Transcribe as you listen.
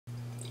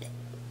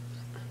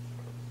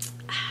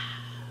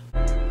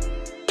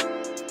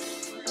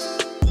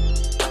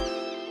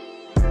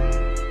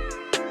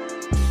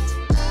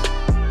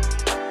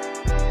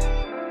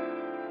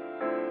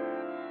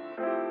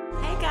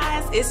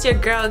it's your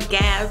girl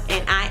Gab,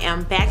 and I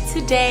am back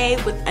today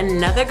with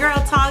another Girl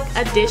Talk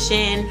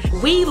edition.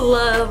 We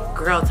love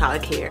Girl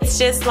Talk here. It's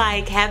just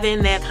like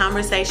having that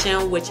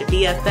conversation with your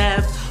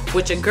BFF,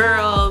 with your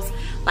girls,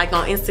 like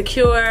on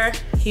Insecure,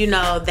 you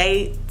know,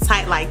 they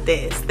type like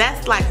this.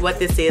 That's like what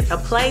this is, a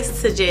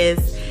place to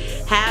just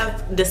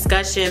have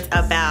discussions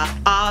about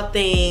all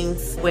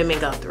things women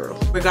go through,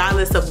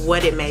 regardless of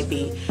what it may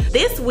be.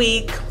 This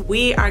week,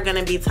 we are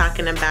gonna be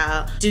talking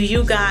about, do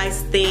you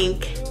guys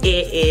think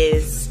it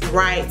is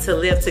right to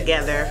live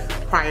together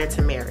prior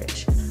to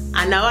marriage?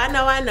 I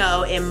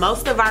know, in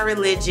most of our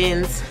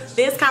religions,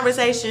 this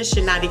conversation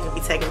should not even be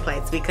taking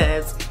place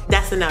because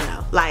that's a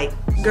no-no. Like,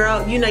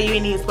 girl, you know you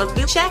ain't even supposed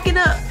to be shacking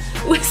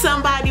up with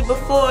somebody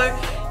before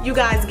you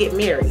guys get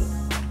married.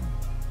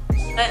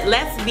 But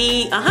let's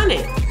be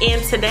 100.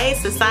 In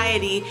today's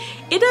society,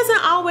 it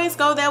doesn't always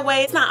go that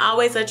way. It's not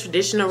always a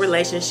traditional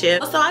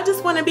relationship. So I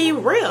just want to be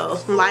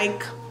real,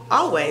 like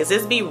always.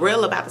 Just be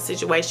real about the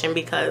situation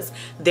because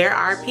there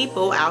are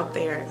people out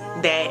there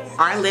that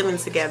are living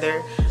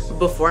together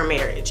before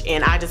marriage,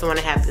 and I just want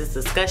to have this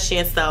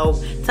discussion. So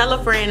tell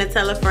a friend and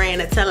tell a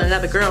friend and tell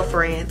another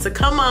girlfriend to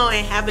come on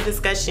and have a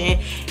discussion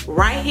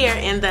right here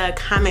in the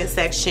comment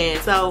section.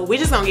 So we're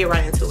just gonna get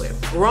right into it.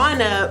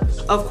 Growing up,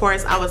 of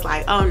course, I was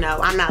like, oh no,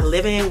 I'm not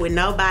living with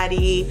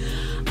nobody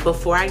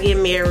before I get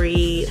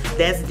married.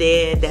 That's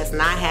dead. That's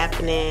not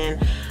happening.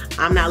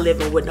 I'm not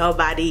living with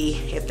nobody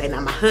if they're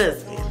not my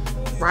husband.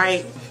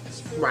 Right.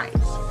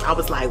 I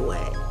was like,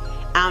 what?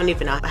 I don't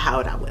even know how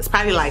old I was.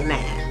 Probably like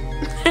 9.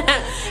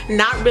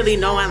 Not really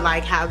knowing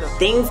like how the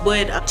things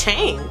would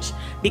change,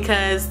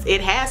 because it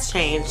has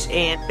changed.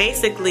 And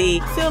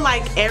basically I feel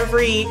like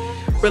every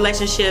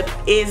relationship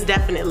is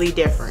definitely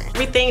different.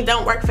 Everything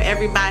don't work for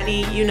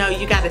everybody. You know,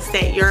 you got to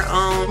set your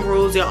own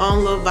rules, your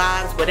own little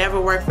vibes,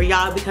 whatever work for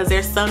y'all, because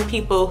there's some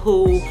people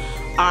who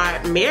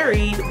are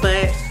married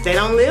but they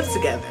don't live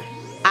together.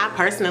 I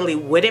personally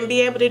wouldn't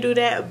be able to do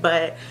that,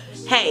 but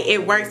hey,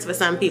 it works for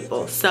some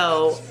people.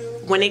 So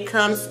when it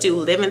comes to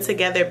living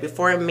together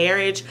before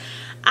marriage,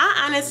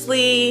 I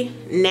honestly,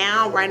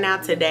 right now,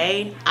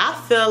 today, I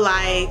feel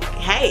like,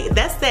 hey,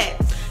 that's that.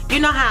 You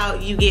know how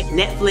you get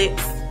Netflix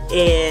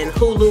and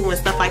Hulu and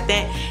stuff like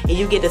that, and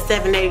you get a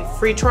 7-day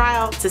free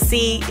trial to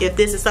see if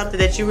this is something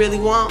that you really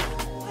want?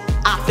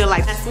 I feel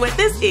like that's what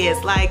this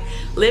is. Like,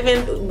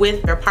 living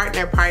with your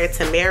partner prior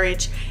to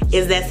marriage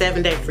is that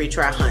 7-day free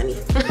trial, honey.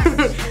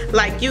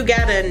 Like, you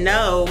gotta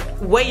know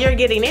what you're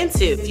getting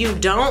into. If you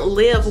don't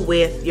live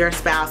with your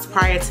spouse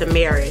prior to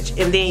marriage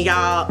and then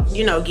y'all,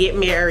 you know, get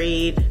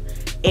married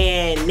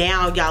and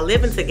now y'all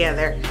living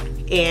together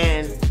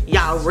and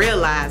y'all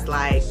realize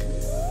like,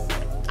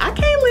 I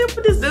can't live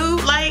with this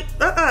dude. Like,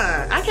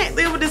 I can't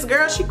live with this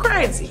girl. She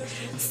crazy.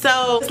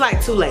 So it's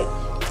like too late,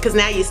 because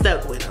now you're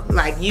stuck with them.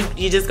 Like, you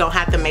just gonna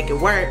have to make it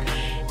work.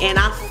 And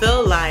I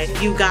feel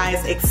like you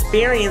guys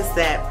experience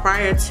that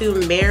prior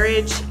to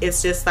marriage.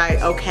 It's just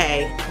like,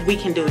 okay, we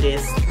can do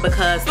this,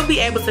 because you'll be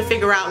able to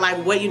figure out like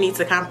what you need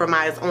to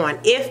compromise on,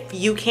 if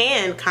you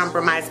can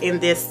compromise in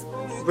this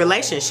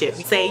relationship.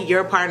 Say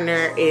your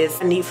partner is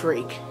a neat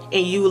freak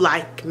and you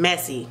like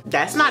messy.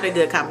 That's not a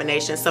good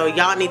combination. So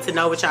y'all need to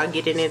know what y'all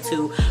getting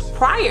into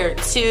prior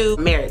to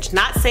marriage.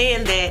 Not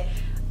saying that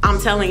I'm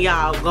telling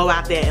y'all go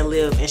out there and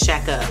live and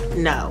shack up.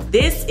 No,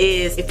 this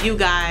is if you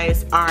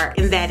guys are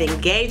in that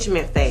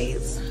engagement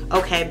phase.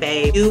 Okay,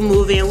 babe, you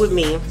move in with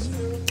me,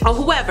 or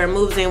whoever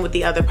moves in with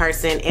the other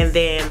person, and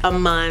then a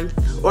month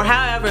or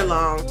however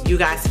long you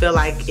guys feel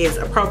like is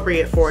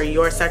appropriate for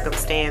your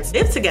circumstance,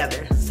 live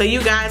together so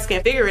you guys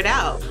can figure it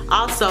out.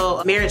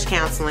 Also, marriage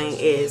counseling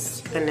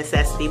is a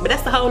necessity, but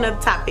that's a whole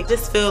nother topic.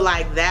 Just feel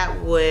like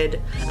that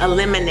would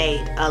eliminate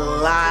a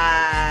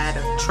lot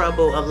of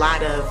trouble, a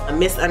lot of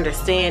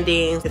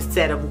misunderstandings,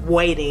 instead of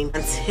waiting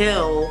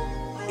until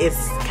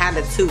it's kind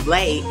of too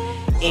late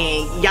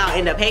and y'all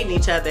end up hating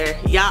each other.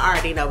 Y'all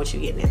already know what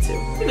you're getting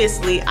into.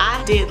 Previously,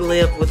 I did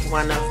live with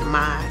one of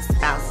my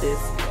spouses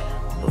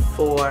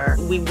before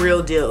we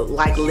real deal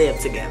like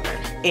lived together,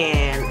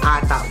 and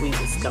I thought we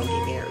was gonna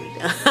get married.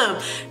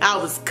 I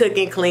was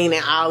cooking,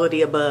 cleaning, all of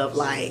the above,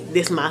 like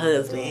this my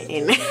husband,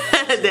 and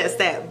that's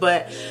that.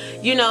 But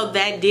you know,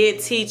 that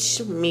did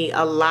teach me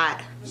a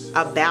lot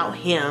about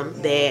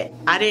him that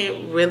I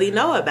didn't really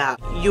know about.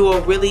 You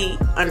will really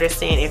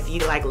understand if you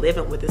like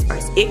living with this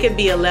person. It could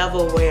be a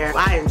level where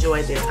I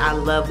enjoy this, I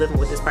love living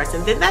with this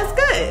person, then that's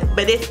good.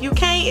 But if you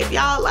can't, if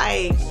y'all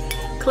like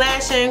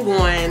clashing,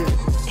 going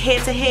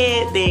head to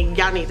head, then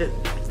y'all need to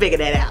figure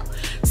that out.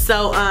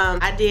 So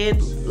I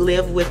did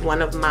live with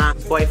one of my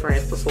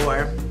boyfriends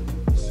before.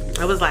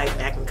 I was like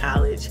back in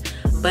college,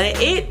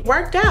 but it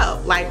worked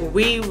out. Like,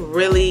 we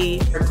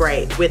really were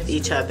great with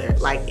each other,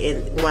 like in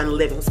one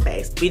living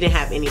space. We didn't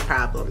have any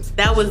problems.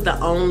 That was the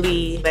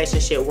only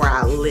relationship where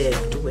I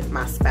lived with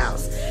my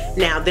spouse.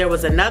 Now, there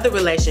was another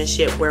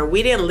relationship where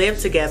we didn't live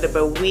together,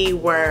 but we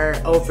were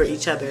over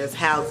each other's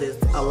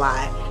houses a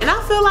lot. And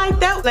I feel like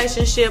that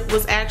relationship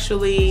was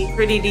actually a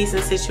pretty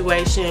decent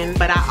situation,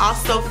 but I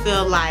also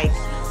feel like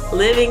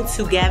living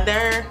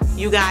together,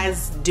 you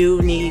guys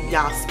do need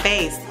y'all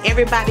space.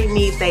 Everybody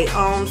needs their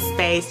own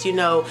space. You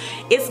know,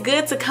 it's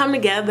good to come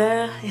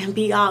together and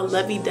be all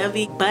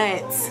lovey-dovey,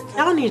 but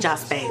y'all need y'all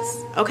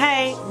space,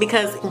 okay?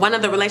 Because one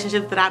of the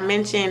relationships that I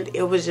mentioned,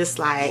 it was just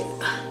like,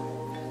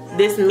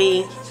 this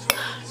me,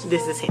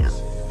 this is him.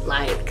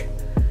 Like,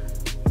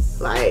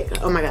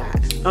 oh my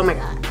God, oh my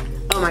God,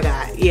 oh my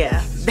God,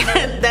 yeah.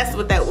 That's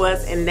what that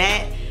was, and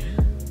that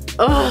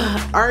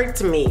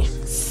irked me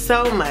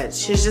so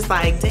much. It's just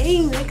like,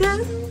 dang,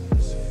 nigga,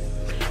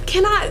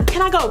 can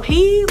I go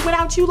pee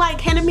without you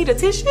like handing me the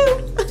tissue?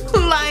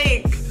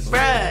 Like,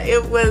 bruh,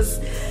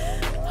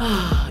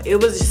 it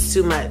was just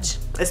too much,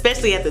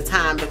 especially at the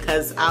time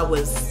because I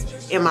was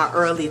in my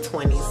early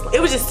 20s. It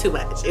was just too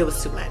much. It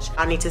was too much.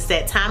 I need to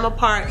set time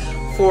apart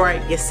for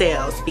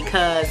yourselves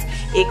because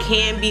it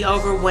can be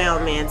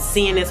overwhelming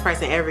seeing this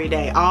person every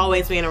day,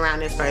 always being around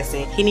this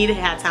person. He need to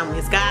have time with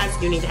his guys.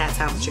 You need to have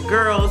time with your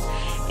girls,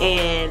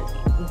 and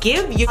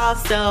give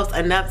yourselves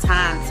enough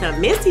time to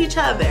miss each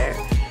other.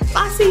 If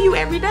I see you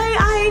every day,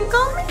 I ain't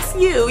gonna miss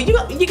you.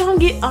 You gonna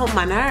get on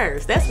my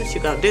nerves. That's what you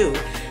gonna do.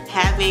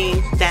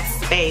 Having that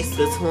space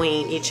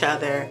between each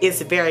other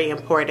is very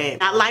important.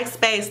 Not like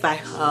space,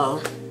 like,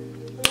 oh,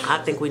 I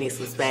think we need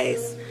some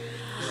space.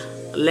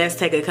 Let's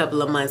take a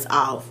couple of months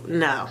off.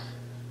 No.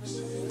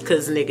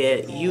 Cause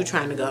nigga, you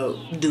trying to go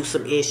do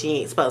some ish you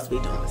ain't supposed to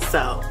be doing.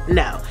 So,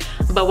 no.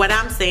 But what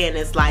I'm saying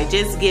is like,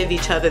 just give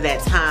each other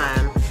that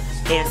time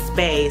and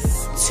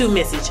space to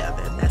miss each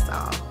other. That's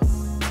all.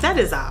 That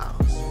is all.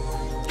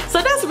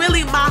 So that's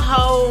really my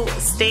whole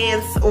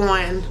stance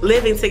on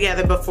living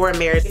together before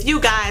marriage. If you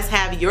guys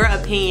have your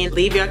opinion,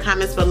 leave your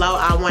comments below.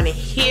 I want to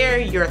hear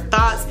your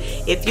thoughts.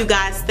 If you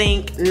guys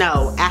think,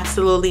 no,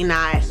 absolutely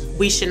not,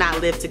 we should not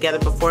live together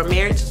before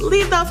marriage,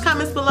 leave those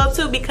comments below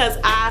too, because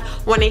I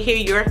want to hear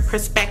your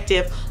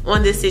perspective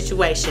on this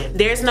situation.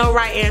 There's no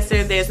right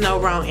answer, there's no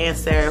wrong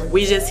answer.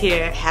 We just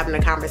here having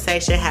a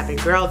conversation, having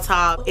girl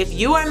talk. If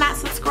you are not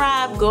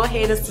subscribed, go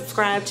ahead and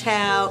subscribe,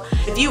 child.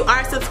 If you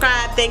are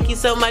subscribed, thank you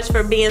so much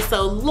for being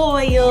so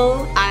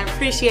loyal. I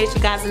appreciate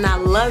you guys and I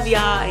love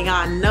y'all, and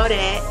y'all know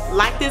that.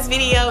 Like this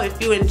video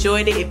if you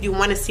enjoyed it, if you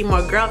want to see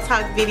more girl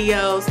talk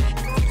videos.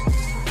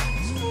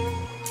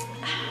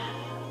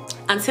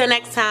 Until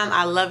next time,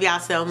 I love y'all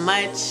so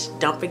much.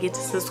 Don't forget to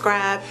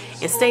subscribe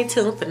and stay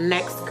tuned for the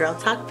next Girl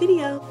Talk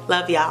video.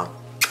 Love y'all.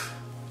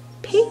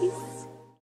 Peace.